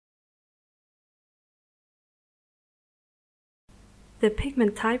The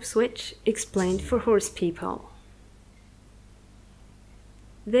pigment type switch explained for horse people.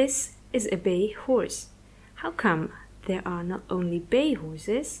 This is a bay horse. How come there are not only bay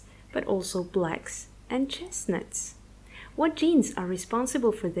horses, but also blacks and chestnuts? What genes are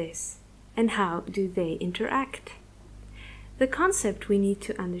responsible for this, and how do they interact? The concept we need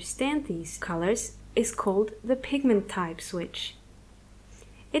to understand these colors is called the pigment type switch.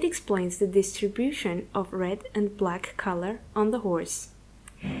 It explains the distribution of red and black color on the horse.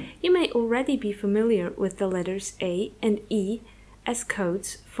 You may already be familiar with the letters A and E as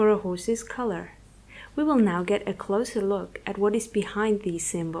codes for a horse's color. We will now get a closer look at what is behind these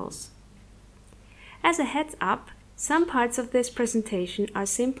symbols. As a heads up, some parts of this presentation are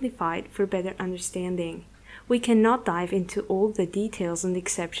simplified for better understanding. We cannot dive into all the details and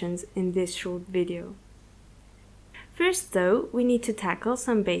exceptions in this short video. First, though, we need to tackle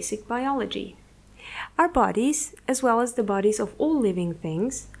some basic biology. Our bodies, as well as the bodies of all living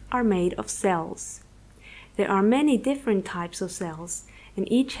things, are made of cells. There are many different types of cells,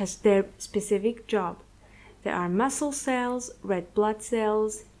 and each has their specific job. There are muscle cells, red blood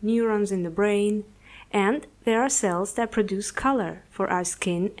cells, neurons in the brain, and there are cells that produce color for our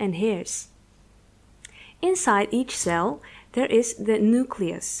skin and hairs. Inside each cell, there is the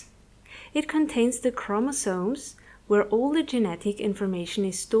nucleus. It contains the chromosomes, where all the genetic information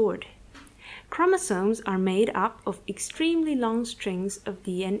is stored. Chromosomes are made up of extremely long strings of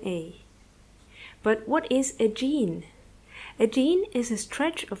DNA. But what is a gene? A gene is a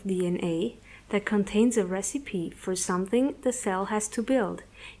stretch of DNA that contains a recipe for something the cell has to build,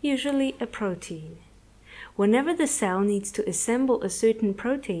 usually a protein. Whenever the cell needs to assemble a certain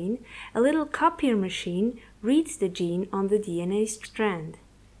protein, a little copier machine reads the gene on the DNA strand.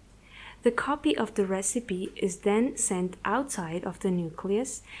 The copy of the recipe is then sent outside of the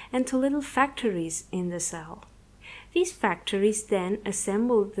nucleus and to little factories in the cell. These factories then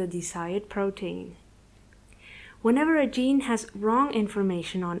assemble the desired protein. Whenever a gene has wrong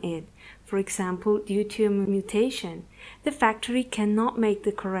information on it, for example due to a mutation, the factory cannot make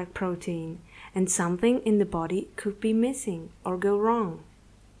the correct protein, and something in the body could be missing or go wrong.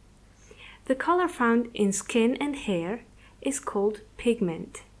 The color found in skin and hair is called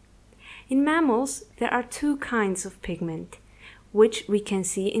pigment. In mammals, there are two kinds of pigment, which we can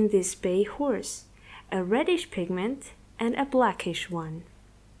see in this bay horse, a reddish pigment and a blackish one.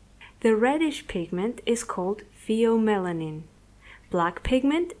 The reddish pigment is called pheomelanin. Black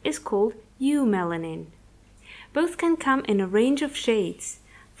pigment is called eumelanin. Both can come in a range of shades,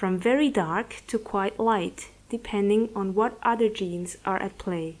 from very dark to quite light, depending on what other genes are at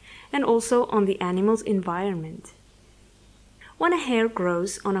play, and also on the animal's environment. When a hair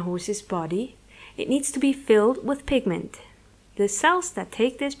grows on a horse's body, it needs to be filled with pigment. The cells that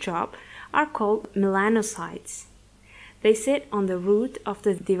take this job are called melanocytes. They sit on the root of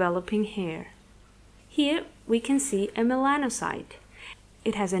the developing hair. Here we can see a melanocyte.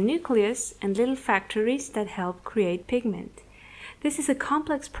 It has a nucleus and little factories that help create pigment. This is a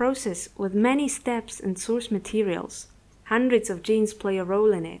complex process with many steps and source materials. Hundreds of genes play a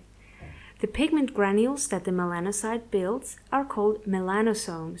role in it. The pigment granules that the melanocyte builds are called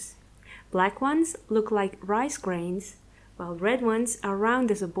melanosomes. Black ones look like rice grains, while red ones are round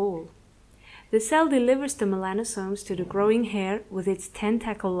as a ball. The cell delivers the melanosomes to the growing hair with its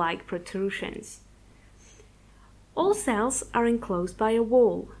tentacle-like protrusions. All cells are enclosed by a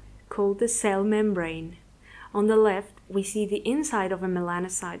wall, called the cell membrane. On the left, we see the inside of a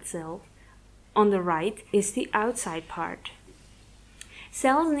melanocyte cell. On the right is the outside part.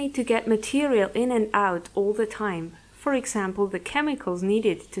 Cells need to get material in and out all the time, for example the chemicals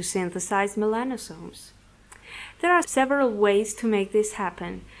needed to synthesize melanosomes. There are several ways to make this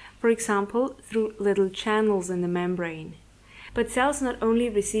happen, for example through little channels in the membrane. But cells not only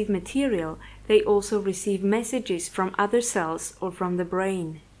receive material, they also receive messages from other cells or from the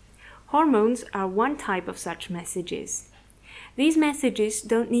brain. Hormones are one type of such messages. These messages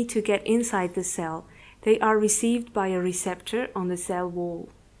don't need to get inside the cell. They are received by a receptor on the cell wall.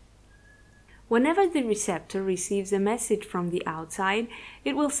 Whenever the receptor receives a message from the outside,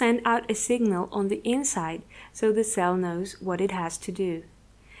 it will send out a signal on the inside so the cell knows what it has to do.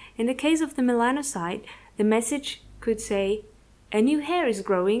 In the case of the melanocyte, the message could say, "A new hair is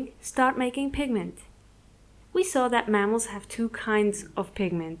growing, start making pigment." We saw that mammals have two kinds of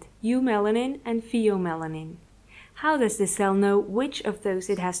pigment, eumelanin and pheomelanin. How does the cell know which of those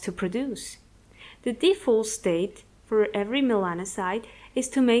it has to produce? The default state for every melanocyte is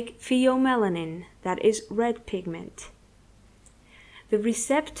to make pheomelanin, that is red pigment. The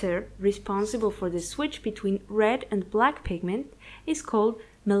receptor responsible for the switch between red and black pigment is called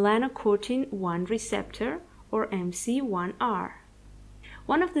melanocortin-1 receptor, or MC1R.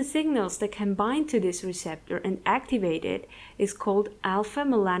 One of the signals that can bind to this receptor and activate it is called alpha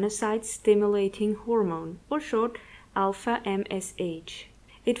melanocyte-stimulating hormone, or short alpha MSH.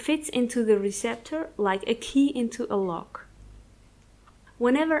 It fits into the receptor like a key into a lock.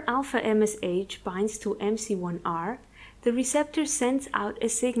 Whenever alpha MSH binds to MC1R, the receptor sends out a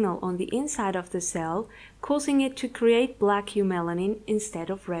signal on the inside of the cell, causing it to create black eumelanin instead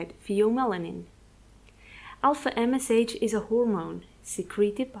of red pheomelanin. Alpha MSH is a hormone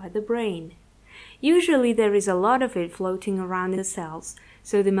secreted by the brain. Usually there is a lot of it floating around the cells,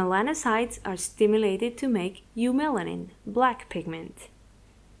 so the melanocytes are stimulated to make eumelanin, black pigment.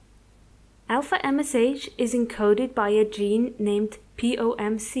 Alpha MSH is encoded by a gene named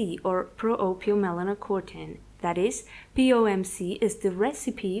POMC, or pro-opiomelanocortin. That is, POMC is the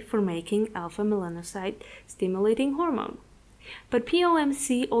recipe for making alpha melanocyte-stimulating hormone. But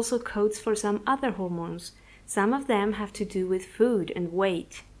POMC also codes for some other hormones. Some of them have to do with food and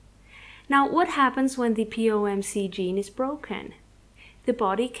weight. Now, what happens when the POMC gene is broken? The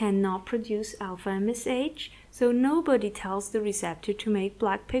body cannot produce alpha MSH, so nobody tells the receptor to make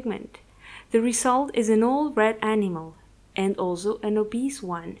black pigment. The result is an all-red animal, and also an obese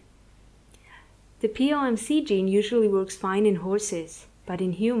one. The POMC gene usually works fine in horses, but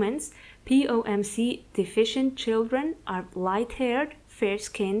in humans, POMC deficient children are light-haired,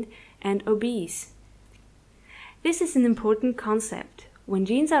 fair-skinned, and obese. This is an important concept. When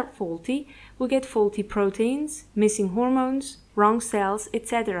genes are faulty, we get faulty proteins, missing hormones, wrong cells,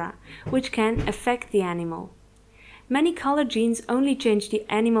 etc., which can affect the animal. Many color genes only change the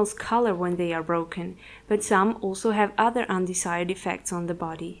animal's color when they are broken, but some also have other undesired effects on the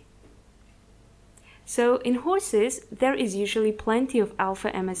body. So, in horses, there is usually plenty of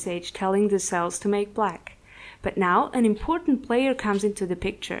alpha MSH telling the cells to make black. But now an important player comes into the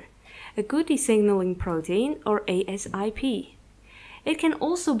picture, Agouti signaling protein, or ASIP. It can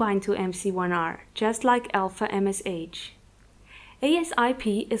also bind to MC1R, just like alpha MSH.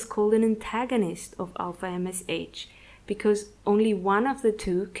 ASIP is called an antagonist of alpha MSH, because only one of the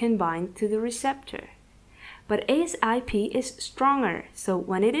two can bind to the receptor. But ASIP is stronger, so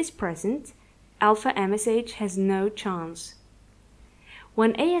when it is present, alpha MSH has no chance.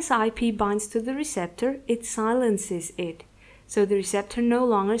 When ASIP binds to the receptor, it silences it, so the receptor no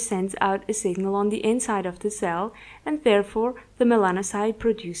longer sends out a signal on the inside of the cell, and therefore the melanocyte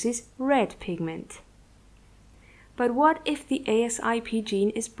produces red pigment. But what if the ASIP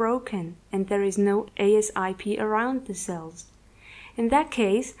gene is broken and there is no ASIP around the cells? In that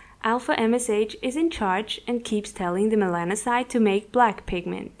case, alpha MSH is in charge and keeps telling the melanocyte to make black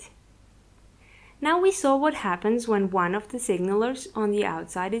pigment. Now we saw what happens when one of the signalers on the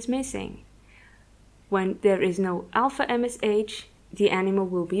outside is missing. When there is no alpha MSH, the animal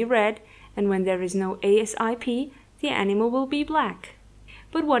will be red, and when there is no ASIP, the animal will be black.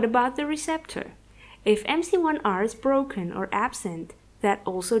 But what about the receptor? If MC1R is broken or absent, that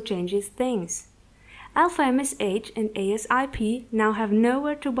also changes things. Alpha MSH and ASIP now have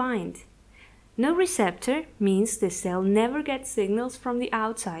nowhere to bind. No receptor means the cell never gets signals from the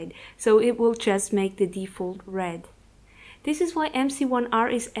outside, so it will just make the default red. This is why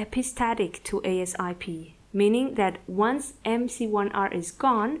MC1R is epistatic to ASIP, meaning that once MC1R is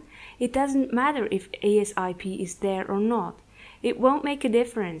gone, it doesn't matter if ASIP is there or not. It won't make a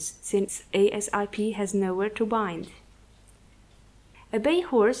difference, since ASIP has nowhere to bind. A bay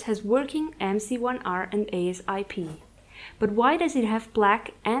horse has working MC1R and ASIP. But why does it have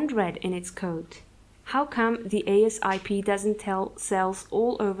black and red in its coat? How come the ASIP doesn't tell cells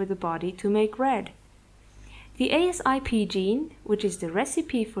all over the body to make red? The ASIP gene, which is the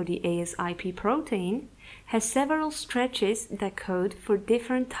recipe for the ASIP protein, has several stretches that code for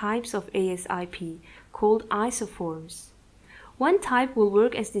different types of ASIP, called isoforms. One type will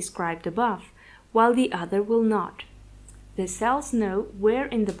work as described above, while the other will not. The cells know where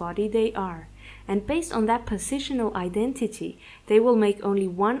in the body they are, and based on that positional identity, they will make only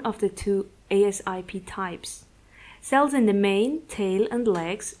one of the two ASIP types. Cells in the mane, tail, and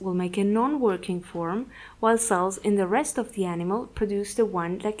legs will make a non-working form, while cells in the rest of the animal produce the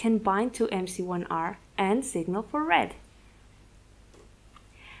one that can bind to MC1R and signal for red.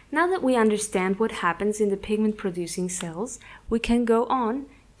 Now that we understand what happens in the pigment-producing cells, we can go on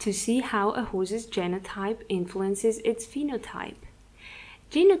to see how a horse's genotype influences its phenotype.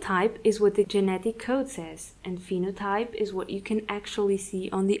 Genotype is what the genetic code says, and phenotype is what you can actually see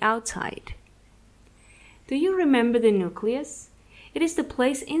on the outside. Do you remember the nucleus? It is the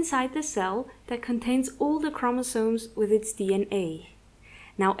place inside the cell that contains all the chromosomes with its DNA.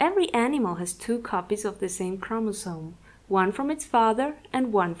 Now every animal has two copies of the same chromosome, one from its father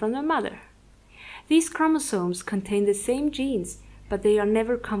and one from the mother. These chromosomes contain the same genes, but they are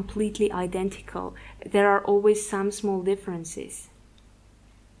never completely identical. There are always some small differences.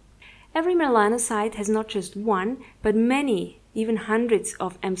 Every melanocyte has not just one, but many, even hundreds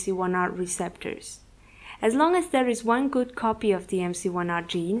of MC1R receptors. As long as there is one good copy of the MC1R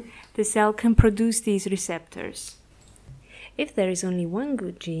gene, the cell can produce these receptors. If there is only one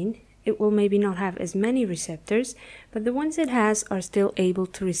good gene, it will maybe not have as many receptors, but the ones it has are still able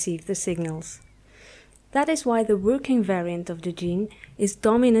to receive the signals. That is why the working variant of the gene is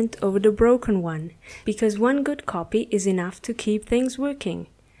dominant over the broken one, because one good copy is enough to keep things working.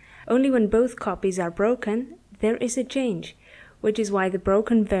 Only when both copies are broken, there is a change, which is why the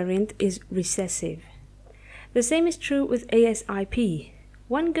broken variant is recessive. The same is true with ASIP.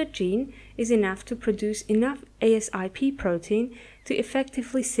 One good gene is enough to produce enough ASIP protein to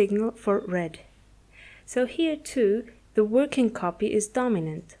effectively signal for red. So here too, the working copy is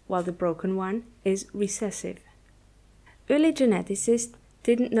dominant, while the broken one is recessive. Early geneticists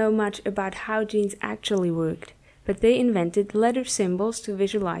didn't know much about how genes actually worked, but they invented letter symbols to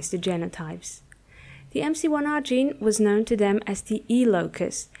visualize the genotypes. The MC1R gene was known to them as the E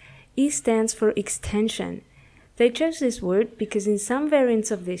locus. E stands for extension. They chose this word because in some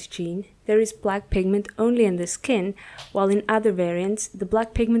variants of this gene, there is black pigment only in the skin, while in other variants, the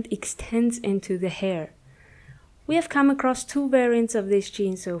black pigment extends into the hair. We have come across two variants of this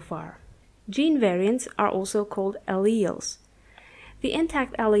gene so far. Gene variants are also called alleles. The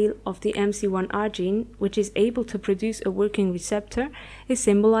intact allele of the MC1R gene, which is able to produce a working receptor, is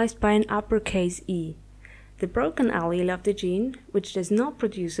symbolized by an uppercase E. The broken allele of the gene, which does not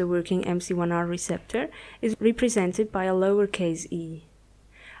produce a working MC1R receptor, is represented by a lowercase e.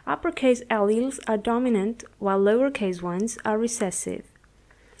 Uppercase alleles are dominant, while lowercase ones are recessive.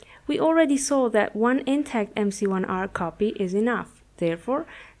 We already saw that one intact MC1R copy is enough. Therefore,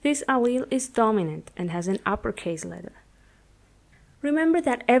 this allele is dominant and has an uppercase letter. Remember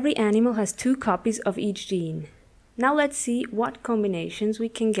that every animal has two copies of each gene. Now let's see what combinations we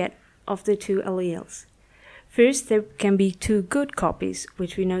can get of the two alleles. First, there can be two good copies,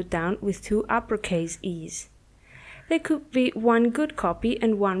 which we note down with two uppercase e's. There could be one good copy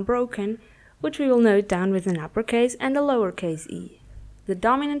and one broken, which we will note down with an uppercase and a lowercase e. The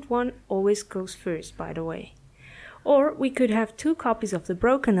dominant one always goes first, by the way. Or we could have two copies of the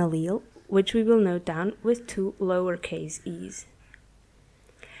broken allele, which we will note down with two lowercase e's.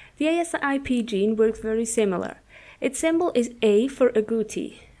 The ASIP gene works very similar. Its symbol is A for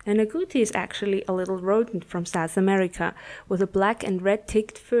agouti. An agouti is actually a little rodent from South America with a black and red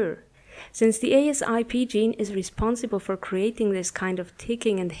ticked fur. Since the ASIP gene is responsible for creating this kind of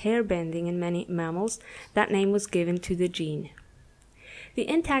ticking and hair bending in many mammals, that name was given to the gene. The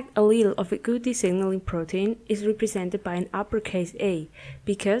intact allele of agouti signaling protein is represented by an uppercase A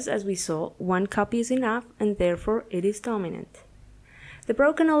because, as we saw, one copy is enough and therefore it is dominant. The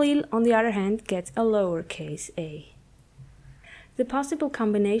broken allele, on the other hand, gets a lowercase a. The possible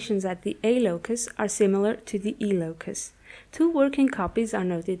combinations at the A locus are similar to the E locus. Two working copies are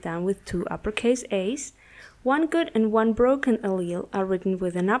noted down with two uppercase A's. One good and one broken allele are written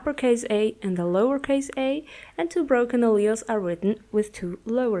with an uppercase A and a lowercase a, and two broken alleles are written with two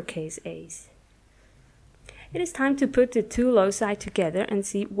lowercase a's. It is time to put the two loci together and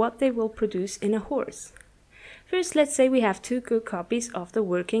see what they will produce in a horse. First, let's say we have two good copies of the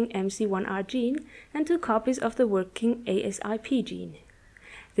working MC1R gene and two copies of the working ASIP gene.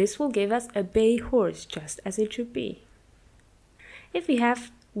 This will give us a bay horse, just as it should be. If we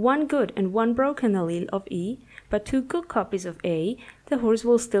have one good and one broken allele of E, but two good copies of A, the horse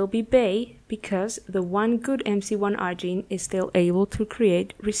will still be bay because the one good MC1R gene is still able to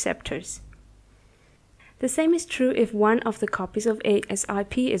create receptors. The same is true if one of the copies of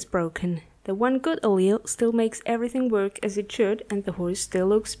ASIP is broken. The one good allele still makes everything work as it should and the horse still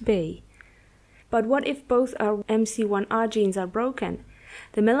looks bay. But what if both our MC1R genes are broken?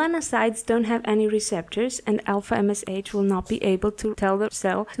 The melanocytes don't have any receptors and alpha MSH will not be able to tell the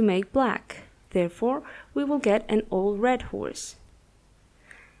cell to make black. Therefore, we will get an all red horse.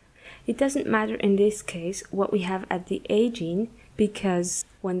 It doesn't matter in this case what we have at the A gene because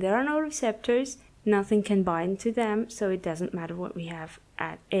when there are no receptors, nothing can bind to them, so it doesn't matter what we have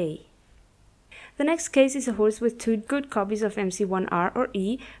at A. The next case is a horse with two good copies of MC1R or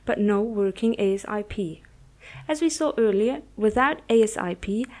E, but no working ASIP. As we saw earlier, without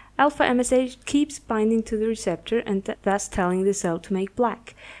ASIP, alpha MSH keeps binding to the receptor and thus telling the cell to make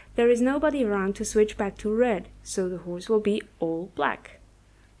black. There is nobody around to switch back to red, so the horse will be all black.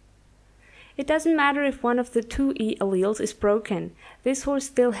 It doesn't matter if one of the two E alleles is broken. This horse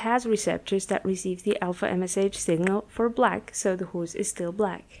still has receptors that receive the alpha MSH signal for black, so the horse is still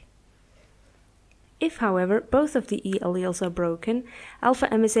black. If, however, both of the E alleles are broken, alpha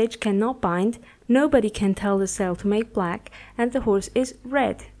MSH cannot bind, nobody can tell the cell to make black, and the horse is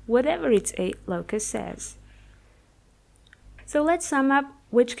red, whatever its A locus says. So let's sum up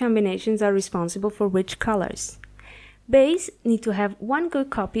which combinations are responsible for which colors. Bays need to have one good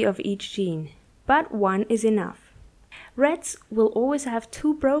copy of each gene, but one is enough. Reds will always have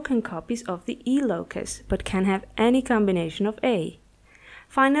two broken copies of the E locus, but can have any combination of A.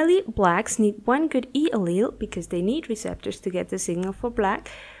 Finally, blacks need one good E allele because they need receptors to get the signal for black,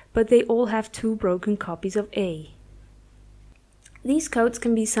 but they all have two broken copies of A. These codes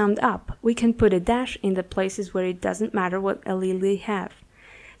can be summed up. We can put a dash in the places where it doesn't matter what allele they have.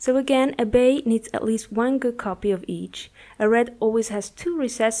 So again, a bay needs at least one good copy of each, a red always has two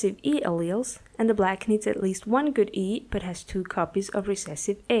recessive E alleles, and the black needs at least one good E but has two copies of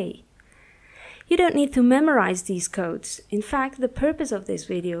recessive A. You don't need to memorize these codes. In fact, the purpose of this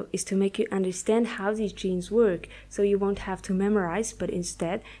video is to make you understand how these genes work, so you won't have to memorize, but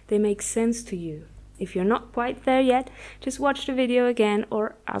instead they make sense to you. If you're not quite there yet, just watch the video again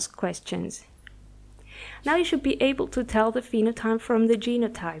or ask questions. Now you should be able to tell the phenotype from the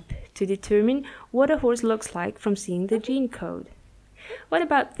genotype to determine what a horse looks like from seeing the gene code. What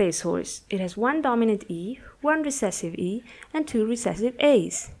about this horse? It has one dominant E, one recessive E, and two recessive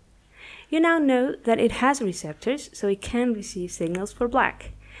A's. You now know that it has receptors, so it can receive signals for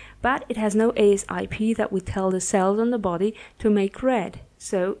black. But it has no ASIP that would tell the cells on the body to make red,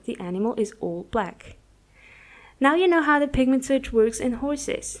 so the animal is all black. Now you know how the pigment switch works in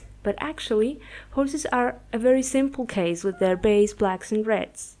horses. But actually, horses are a very simple case with their bays, blacks and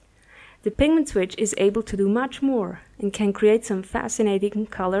reds. The pigment switch is able to do much more and can create some fascinating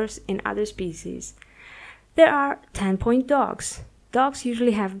colors in other species. There are 10-point dogs. Dogs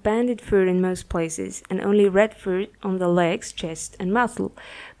usually have banded fur in most places and only red fur on the legs, chest and muzzle.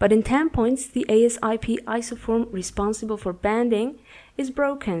 But in 10 points, the ASIP isoform responsible for banding is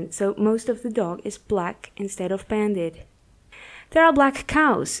broken, so most of the dog is black instead of banded. There are black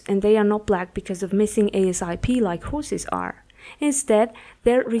cows, and they are not black because of missing ASIP like horses are. Instead,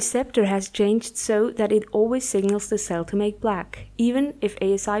 their receptor has changed so that it always signals the cell to make black, even if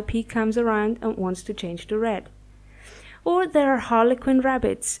ASIP comes around and wants to change to red. Or there are harlequin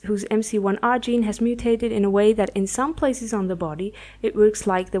rabbits, whose MC1R gene has mutated in a way that in some places on the body it works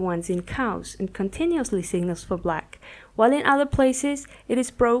like the ones in cows and continuously signals for black, while in other places it is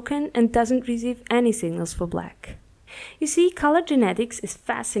broken and doesn't receive any signals for black. You see, color genetics is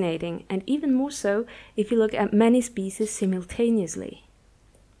fascinating, and even more so if you look at many species simultaneously.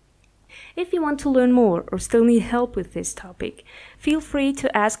 If you want to learn more or still need help with this topic, feel free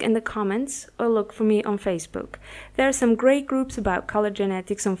to ask in the comments or look for me on Facebook. There are some great groups about color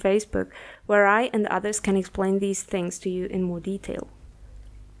genetics on Facebook where I and others can explain these things to you in more detail.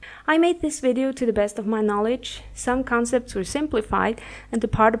 I made this video to the best of my knowledge. Some concepts were simplified, and the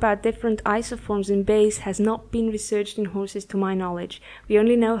part about different isoforms in bays has not been researched in horses to my knowledge. We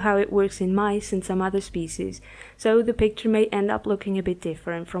only know how it works in mice and some other species, so the picture may end up looking a bit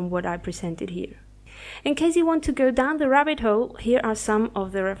different from what I presented here. In case you want to go down the rabbit hole, here are some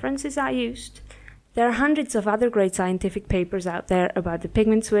of the references I used. There are hundreds of other great scientific papers out there about the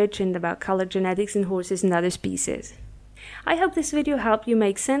pigment switch and about color genetics in horses and other species. I hope this video helped you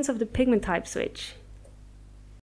make sense of the pigment type switch.